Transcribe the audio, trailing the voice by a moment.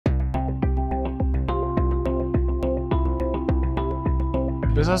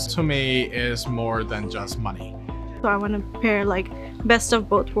Business to me is more than just money. So I want to pair like best of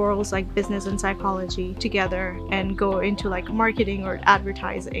both worlds, like business and psychology together, and go into like marketing or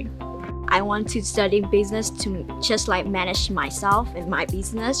advertising. I want to study business to just like manage myself and my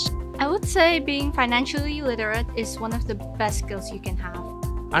business. I would say being financially literate is one of the best skills you can have.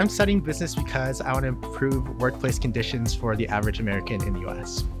 I'm studying business because I want to improve workplace conditions for the average American in the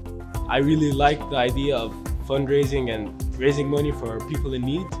US. I really like the idea of fundraising and raising money for people in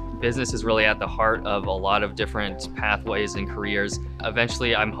need. Business is really at the heart of a lot of different pathways and careers.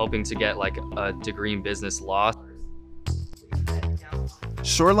 Eventually, I'm hoping to get like a degree in business law.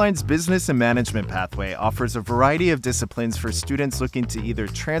 Shoreline's business and management pathway offers a variety of disciplines for students looking to either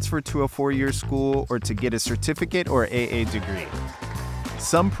transfer to a four-year school or to get a certificate or AA degree.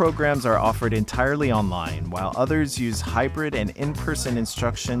 Some programs are offered entirely online, while others use hybrid and in-person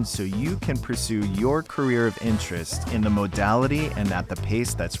instruction so you can pursue your career of interest in the modality and at the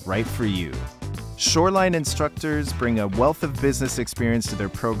pace that's right for you. Shoreline instructors bring a wealth of business experience to their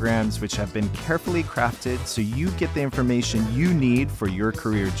programs, which have been carefully crafted so you get the information you need for your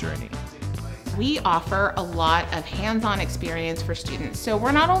career journey. We offer a lot of hands-on experience for students. So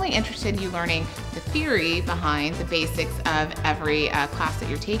we're not only interested in you learning the theory behind the basics of every class that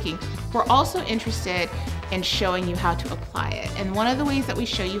you're taking, we're also interested in showing you how to apply it. And one of the ways that we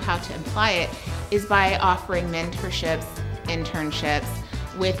show you how to apply it is by offering mentorships, internships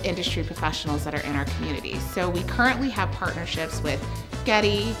with industry professionals that are in our community. So we currently have partnerships with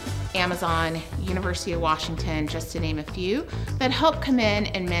Getty, Amazon, University of Washington, just to name a few, that help come in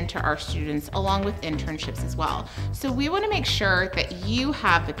and mentor our students along with internships as well. So we want to make sure that you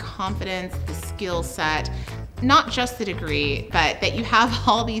have the confidence, the skill set, not just the degree, but that you have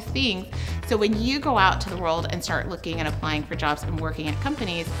all these things. So when you go out to the world and start looking and applying for jobs and working at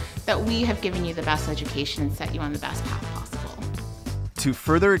companies, that we have given you the best education and set you on the best path possible. To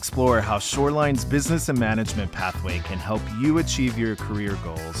further explore how Shoreline's business and management pathway can help you achieve your career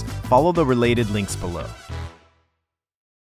goals, follow the related links below.